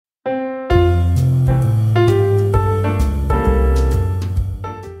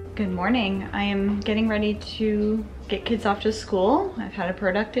morning. I am getting ready to get kids off to school. I've had a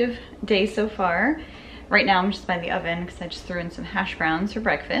productive day so far. Right now I'm just by the oven because I just threw in some hash browns for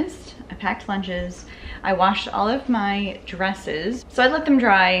breakfast. I packed lunches. I washed all of my dresses. So I let them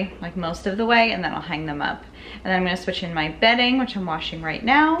dry like most of the way and then I'll hang them up. And then I'm gonna switch in my bedding, which I'm washing right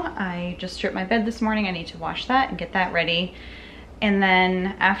now. I just stripped my bed this morning. I need to wash that and get that ready. And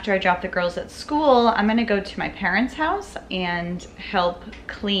then after I drop the girls at school, I'm gonna go to my parents' house and help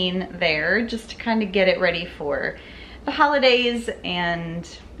clean there just to kind of get it ready for the holidays and,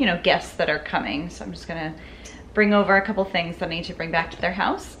 you know, guests that are coming. So I'm just gonna bring over a couple things that I need to bring back to their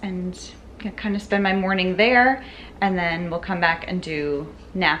house and kind of spend my morning there. And then we'll come back and do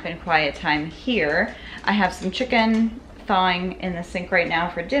nap and quiet time here. I have some chicken thawing in the sink right now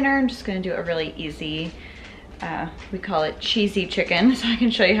for dinner. I'm just gonna do a really easy, we call it cheesy chicken, so I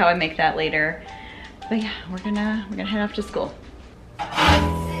can show you how I make that later. But yeah, we're gonna head off to school.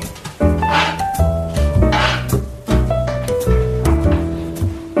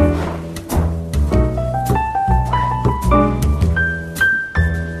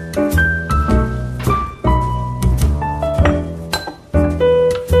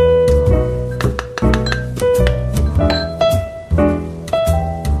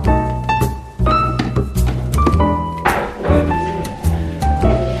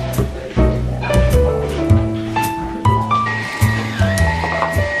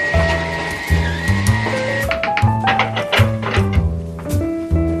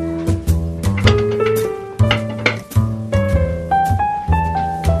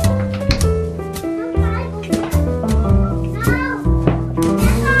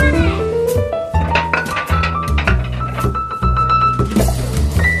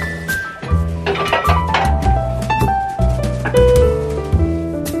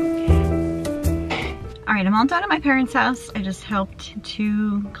 I'm all done at my parents' house. I just helped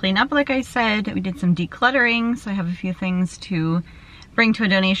to clean up, like I said. We did some decluttering, so I have a few things to bring to a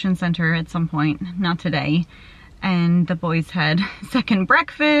donation center at some point, not today. And the boys had second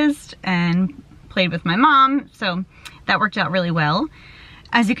breakfast and played with my mom, so that worked out really well.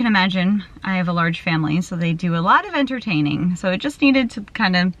 As you can imagine, I have a large family, so they do a lot of entertaining. So it just needed to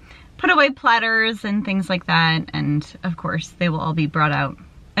kind of put away platters and things like that. And of course, they will all be brought out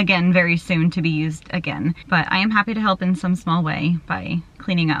again very soon to be used again. But I am happy to help in some small way by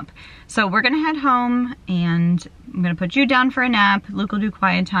cleaning up. So we're gonna head home and I'm gonna put you down for a nap. Luke will do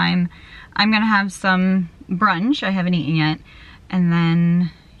quiet time. I'm gonna have some brunch. I haven't eaten yet. And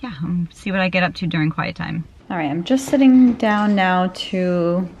then, yeah, see what I get up to during quiet time. All right, I'm just sitting down now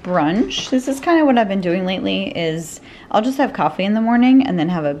to brunch. This is kind of what I've been doing lately is I'll just have coffee in the morning and then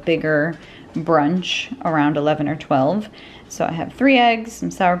have a bigger brunch around 11 or 12. So I have 3 eggs,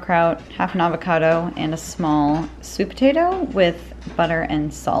 some sauerkraut, half an avocado, and a small sweet potato with butter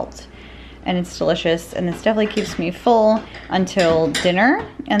and salt. And it's delicious, and this definitely keeps me full until dinner,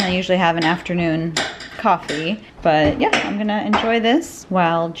 and I usually have an afternoon coffee. But yeah, I'm gonna enjoy this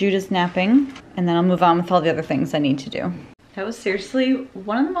while Judah's napping, and then I'll move on with all the other things I need to do. That was seriously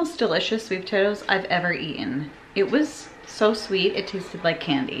one of the most delicious sweet potatoes I've ever eaten. It was so sweet, it tasted like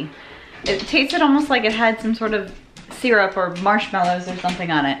candy. It tasted almost like it had some sort of syrup or marshmallows or something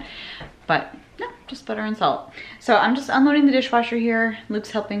on it, but no, just butter and salt. So I'm just unloading the dishwasher here.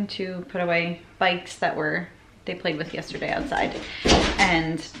 Luke's helping to put away bikes that they played with yesterday outside,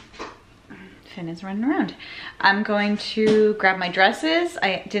 and Finn is running around. I'm going to grab my dresses.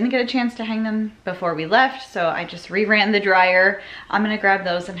 I didn't get a chance to hang them before we left, so I just re-ran the dryer. I'm gonna grab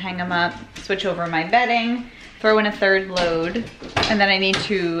those and hang them up, switch over my bedding, throw in a third load, and then I need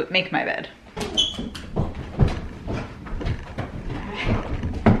to make my bed.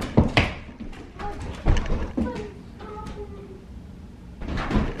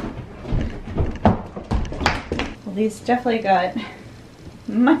 Well, these definitely got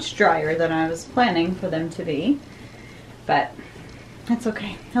much drier than I was planning for them to be, but that's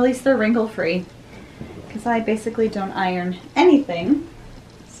okay. At least they're wrinkle free because I basically don't iron anything.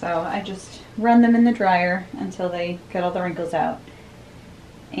 So I just run them in the dryer until they get all the wrinkles out.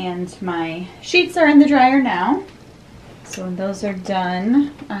 And my sheets are in the dryer now. So when those are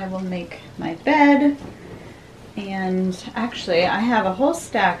done, I will make my bed. And actually, I have a whole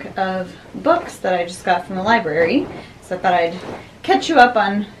stack of books that I just got from the library. So I thought I'd catch you up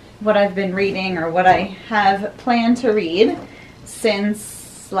on what I've been reading or what I have planned to read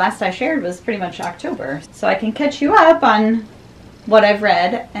since last I shared was pretty much October. So I can catch you up on what I've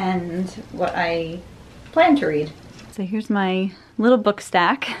read and what I plan to read. So here's my little book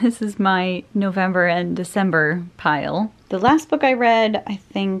stack. This is my November and December pile. The last book I read, I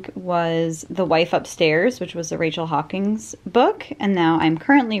think, was The Wife Upstairs, which was a Rachel Hawkins book. And now I'm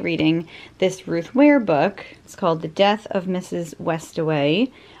currently reading this Ruth Ware book. It's called The Death of Mrs. Westaway.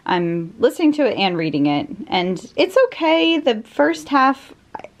 I'm listening to it and reading it. And it's okay. The first half,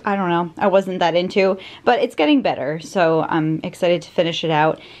 I don't know, I wasn't that into, but it's getting better. So I'm excited to finish it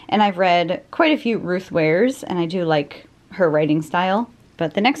out. And I've read quite a few Ruth Wares, and I do like her writing style.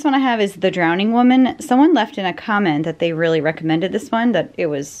 But the next one I have is The Drowning Woman. Someone left in a comment that they really recommended this one, that it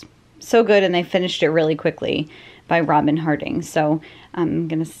was so good and they finished it really quickly, by Robin Harding. So I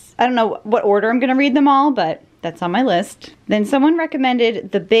don't know what order I'm gonna read them all, but that's on my list. Then someone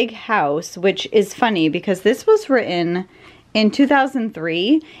recommended The Big House, which is funny because this was written in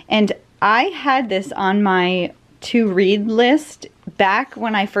 2003 and I had this on my to read list back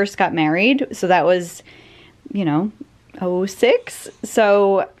when I first got married. So that was, you know, 06.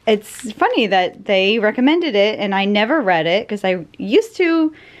 So it's funny that they recommended it and I never read it because I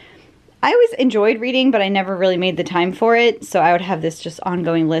always enjoyed reading, but I never really made the time for it. So I would have this just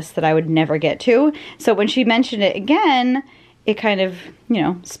ongoing list that I would never get to. So when she mentioned it again, it kind of, you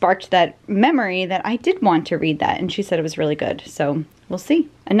know, sparked that memory that I did want to read that. And she said it was really good. So we'll see.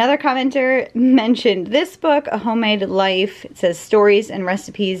 Another commenter mentioned this book, A Homemade Life. It says stories and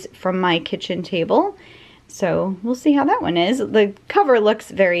recipes from my kitchen table. So we'll see how that one is. The cover looks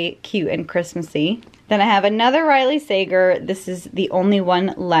very cute and Christmassy. Then I have another Riley Sager. This is the only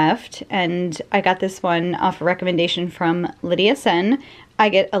one left. And I got this one off a recommendation from Lydia Sen. I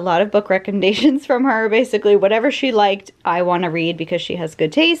get a lot of book recommendations from her. Basically, whatever she liked, I want to read because she has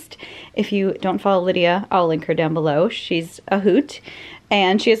good taste. If you don't follow Lydia, I'll link her down below. She's a hoot.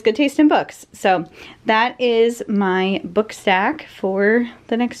 And she has good taste in books. So that is my book stack for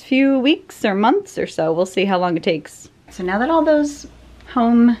the next few weeks or months or so. We'll see how long it takes. So now that all those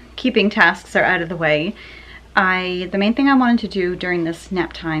home keeping tasks are out of the way, the main thing I wanted to do during this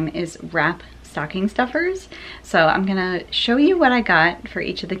nap time is wrap stocking stuffers. So I'm gonna show you what I got for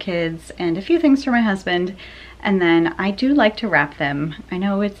each of the kids and a few things for my husband. And then I do like to wrap them. I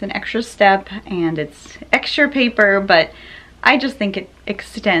know it's an extra step and it's extra paper, but I just think it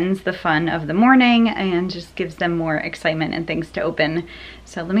extends the fun of the morning and just gives them more excitement and things to open.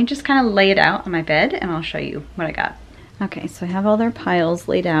 So let me just kind of lay it out on my bed and I'll show you what I got. Okay, so I have all their piles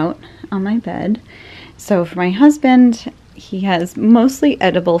laid out on my bed. So for my husband, he has mostly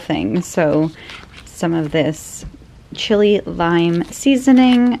edible things. So some of this chili lime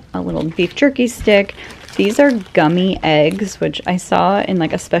seasoning, a little beef jerky stick. These are gummy eggs, which I saw in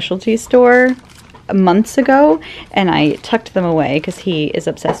like a specialty store months ago, and I tucked them away because he is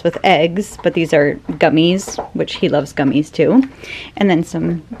obsessed with eggs, but these are gummies, which he loves gummies too. And then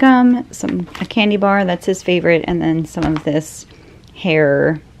some gum, a candy bar, that's his favorite, and then some of this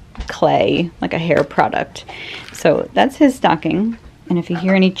hair clay, like a hair product. So that's his stocking. And if you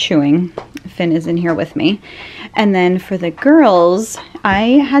hear any chewing, Finn is in here with me. And then for the girls, I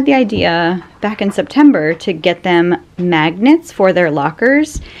had the idea back in September to get them magnets for their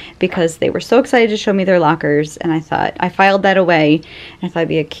lockers because they were so excited to show me their lockers. And I thought, I filed that away and I thought it'd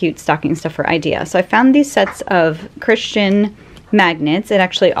be a cute stocking stuffer idea. So I found these sets of Christian magnets. It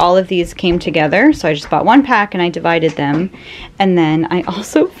actually, all of these came together. So I just bought one pack and I divided them. And then I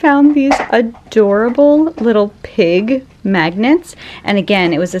also found these adorable little pig magnets. And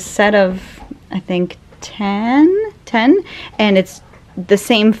again, it was a set of, I think, 10, and it's the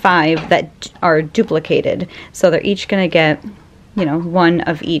same 5 that are duplicated. So they're each gonna get, you know, one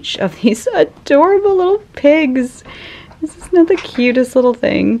of each of these adorable little pigs. This is not the cutest little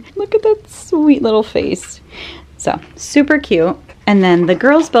thing. Look at that sweet little face. So super cute. And then the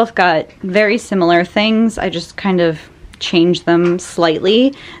girls both got very similar things. I just kind of changed them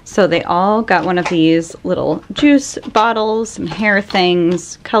slightly. So they all got one of these little juice bottles, some hair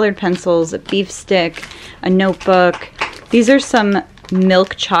things, colored pencils, a beef stick, a notebook. These are some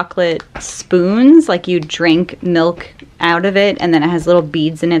milk chocolate spoons, like you drink milk out of it and then it has little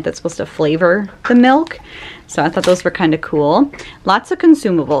beads in it that's supposed to flavor the milk. So I thought those were kind of cool. Lots of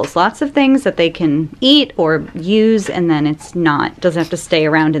consumables, lots of things that they can eat or use, and then doesn't have to stay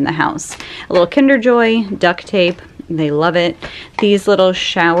around in the house. A little Kinder Joy, duct tape, they love it. These little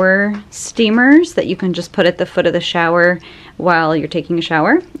shower steamers that you can just put at the foot of the shower while you're taking a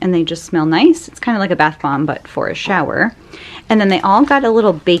shower, and they just smell nice. It's kind of like a bath bomb, but for a shower. And then they all got a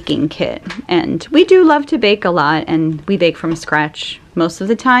little baking kit, and we do love to bake a lot, and we bake from scratch most of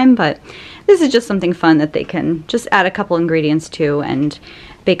the time, but this is just something fun that they can just add a couple ingredients to and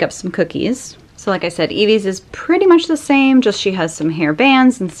bake up some cookies. So like I said, Evie's is pretty much the same, just she has some hair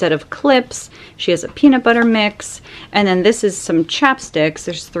bands instead of clips. She has a peanut butter mix. And then this is some chapsticks.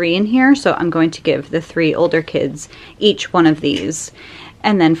 There's 3 in here, so I'm going to give the 3 older kids each one of these.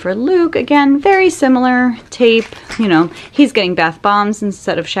 And then for Luke, again, very similar tape. You know, he's getting bath bombs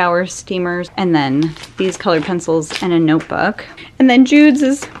instead of shower steamers. And then these colored pencils and a notebook. And then Jude's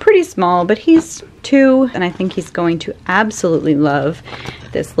is pretty small, but he's 2. And I think he's going to absolutely love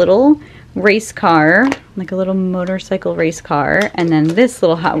this little race car, like a little motorcycle race car. And then this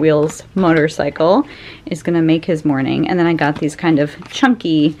little Hot Wheels motorcycle is gonna make his morning. And then I got these kind of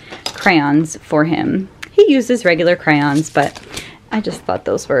chunky crayons for him. He uses regular crayons, but I just thought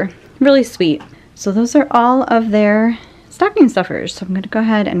those were really sweet. So those are all of their stocking stuffers. So I'm gonna go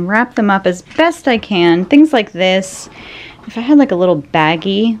ahead and wrap them up as best I can. Things like this. If I had like a little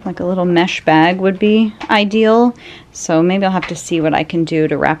baggie, like a little mesh bag would be ideal. So maybe I'll have to see what I can do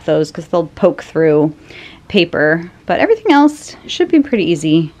to wrap those because they'll poke through paper. But everything else should be pretty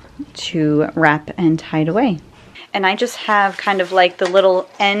easy to wrap and hide away. And I just have kind of like the little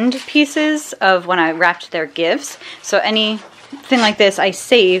end pieces of when I wrapped their gifts. So anything like this I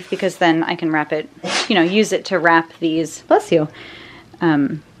save because then I can wrap it, you know, use it to wrap these, bless you,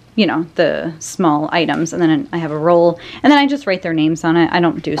 you know, the small items. And then I have a roll and then I just write their names on it. I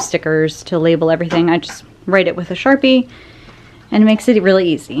don't do stickers to label everything. I just write it with a Sharpie and it makes it really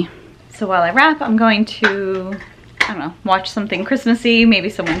easy. So while I wrap, I'm going to, I don't know, watch something Christmassy, maybe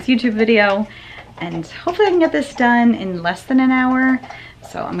someone's YouTube video, and hopefully I can get this done in less than an hour.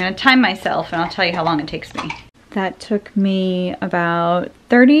 So I'm gonna time myself and I'll tell you how long it takes me. That took me about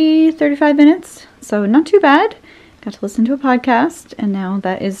 35 minutes, so not too bad. Got to listen to a podcast, and now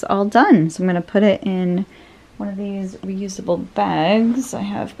that is all done. So I'm gonna put it in one of these reusable bags I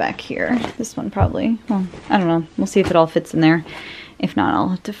have back here. This one probably, well, I don't know. We'll see if it all fits in there. If not, I'll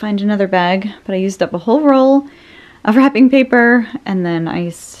have to find another bag. But I used up a whole roll of wrapping paper, and then I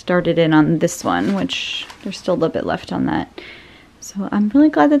started in on this one, which there's still a little bit left on that. So I'm really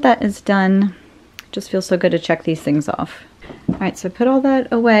glad that that is done. It just feels so good to check these things off. All right, so I put all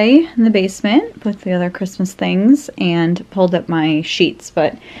that away in the basement with the other Christmas things and pulled up my sheets,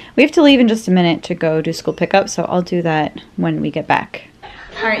 but we have to leave in just a minute to go do school pickup, so I'll do that when we get back.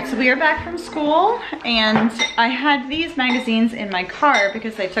 All right, so we are back from school, and I had these magazines in my car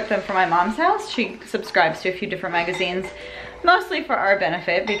because I took them from my mom's house. She subscribes to a few different magazines, mostly for our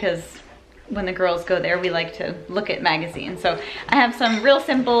benefit because when the girls go there, we like to look at magazines. So I have some Real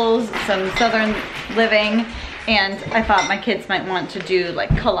Simples, some Southern Living, and I thought my kids might want to do like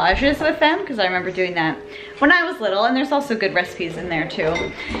collages with them because I remember doing that when I was little, and there's also good recipes in there too.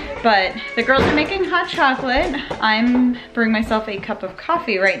 But the girls are making hot chocolate. I'm brewing myself a cup of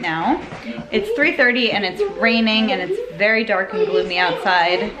coffee right now. It's 3:30 and it's raining and it's very dark and gloomy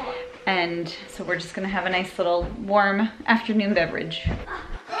outside. And so we're just gonna have a nice little warm afternoon beverage.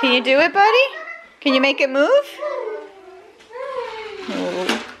 Can you do it, buddy? Can you make it move?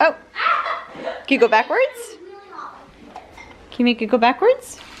 Oh, can you go backwards? Can you make it go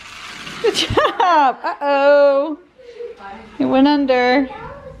backwards? Good job. Uh-oh. It went under.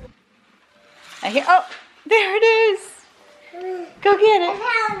 I hear, oh, there it is. Go get it.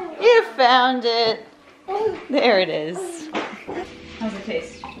 You found it. There it is. How's it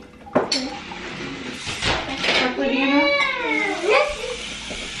taste? Chocolatey enough?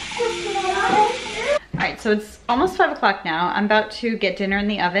 Alright, so it's almost 5 o'clock now. I'm about to get dinner in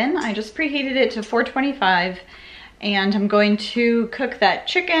the oven. I just preheated it to 425. And I'm going to cook that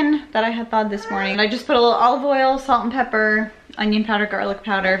chicken that I had thawed this morning. I just put a little olive oil, salt and pepper, onion powder, garlic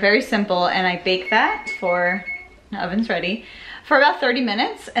powder, very simple. And I bake that for, the oven's ready, for about 30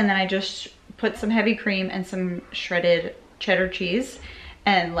 minutes. And then I just put some heavy cream and some shredded cheddar cheese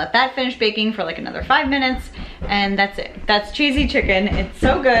and let that finish baking for like another 5 minutes. And that's it. That's cheesy chicken. It's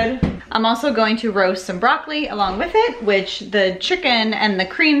so good. I'm also going to roast some broccoli along with it, which the chicken and the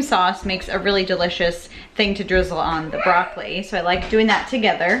cream sauce makes a really delicious thing to drizzle on the broccoli. So I like doing that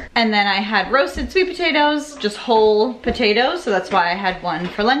together. And then I had roasted sweet potatoes, just whole potatoes. So that's why I had one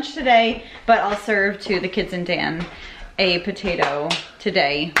for lunch today, but I'll serve to the kids and Dan a potato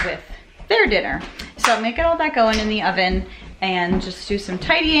today with their dinner. So I'm gonna get all that going in the oven and just do some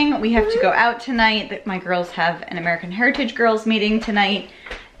tidying. We have to go out tonight. My girls have an American Heritage Girls meeting tonight,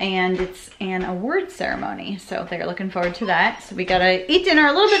 and it's an award ceremony. So they're looking forward to that. So we gotta eat dinner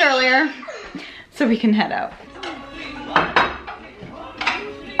a little bit earlier so we can head out.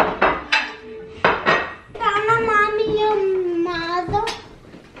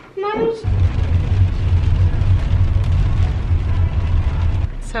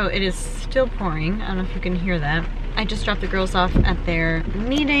 So it is still pouring. I don't know if you can hear that. I just dropped the girls off at their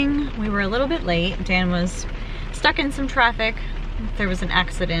meeting. We were a little bit late. Dan was stuck in some traffic. There was an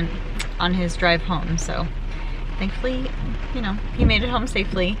accident on his drive home, so thankfully, you know, he made it home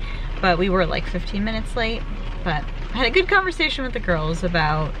safely, but we were like 15 minutes late. But I had a good conversation with the girls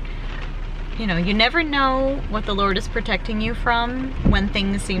about, you know, you never know what the Lord is protecting you from when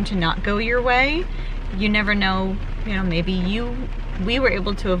things seem to not go your way. You never know, you know, maybe we were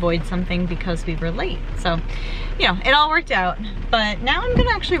able to avoid something because we were late. So, you know, it all worked out. But now I'm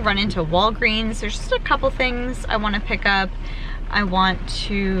gonna actually run into Walgreens. There's just a couple things I wanna pick up. I want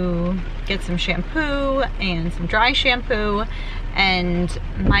to get some shampoo and some dry shampoo and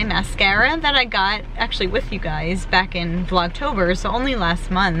my mascara that I got actually with you guys back in Vlogtober, so only last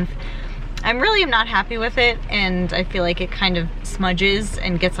month. I really am not happy with it, and I feel like it kind of smudges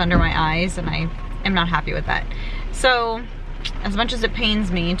and gets under my eyes, and I am not happy with that. So as much as it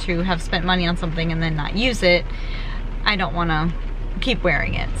pains me to have spent money on something and then not use it, I don't want to keep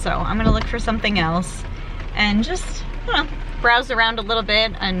wearing it. So I'm gonna look for something else and just, you know, browse around a little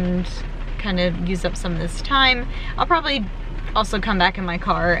bit and kind of use up some of this time. I'll probably also come back in my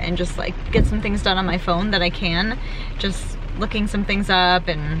car and just like get some things done on my phone that I can, just looking some things up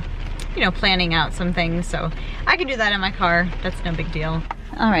and, you know, planning out some things. So I can do that in my car. That's no big deal.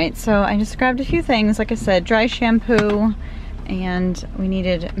 All right, so I just grabbed a few things. Like I said, dry shampoo, and we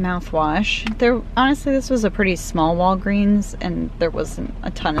needed mouthwash. Honestly, this was a pretty small Walgreens and there wasn't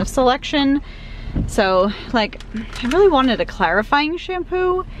a ton of selection. So like, I really wanted a clarifying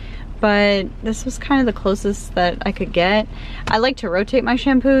shampoo, but this was kind of the closest that I could get. I like to rotate my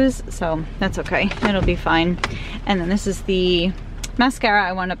shampoos, so that's okay. It'll be fine. And then this is the mascara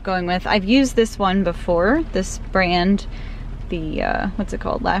I wound up going with. I've used this one before, this brand, the, what's it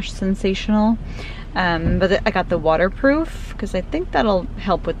called? Lash Sensational. But I got the waterproof because I think that'll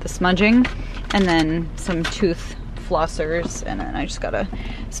help with the smudging. And then some tooth flossers, and then I just got a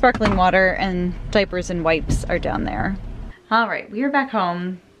sparkling water, and diapers and wipes are down there. All right, we are back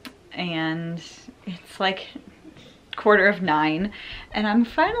home and it's like 9:15 and I'm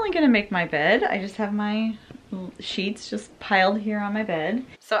finally gonna make my bed. I just have my sheets just piled here on my bed.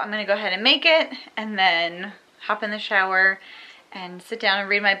 So I'm gonna go ahead and make it and then hop in the shower and sit down and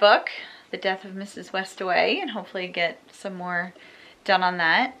read my book, The Death of Mrs. Westaway, and hopefully get some more done on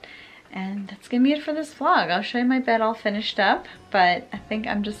that. And that's gonna be it for this vlog. I'll show you my bed all finished up, but I think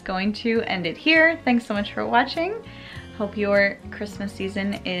I'm just going to end it here. Thanks so much for watching. Hope your Christmas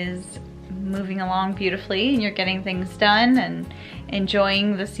season is moving along beautifully and you're getting things done and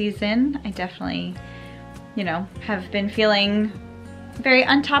enjoying the season. I definitely, you know, have been feeling very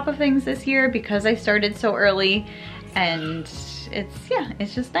on top of things this year because I started so early, and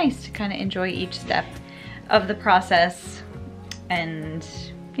it's just nice to kind of enjoy each step of the process and,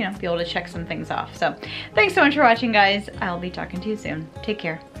 you know, be able to check some things off. So thanks so much for watching, guys. I'll be talking to you soon. Take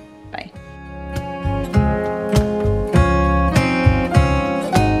care.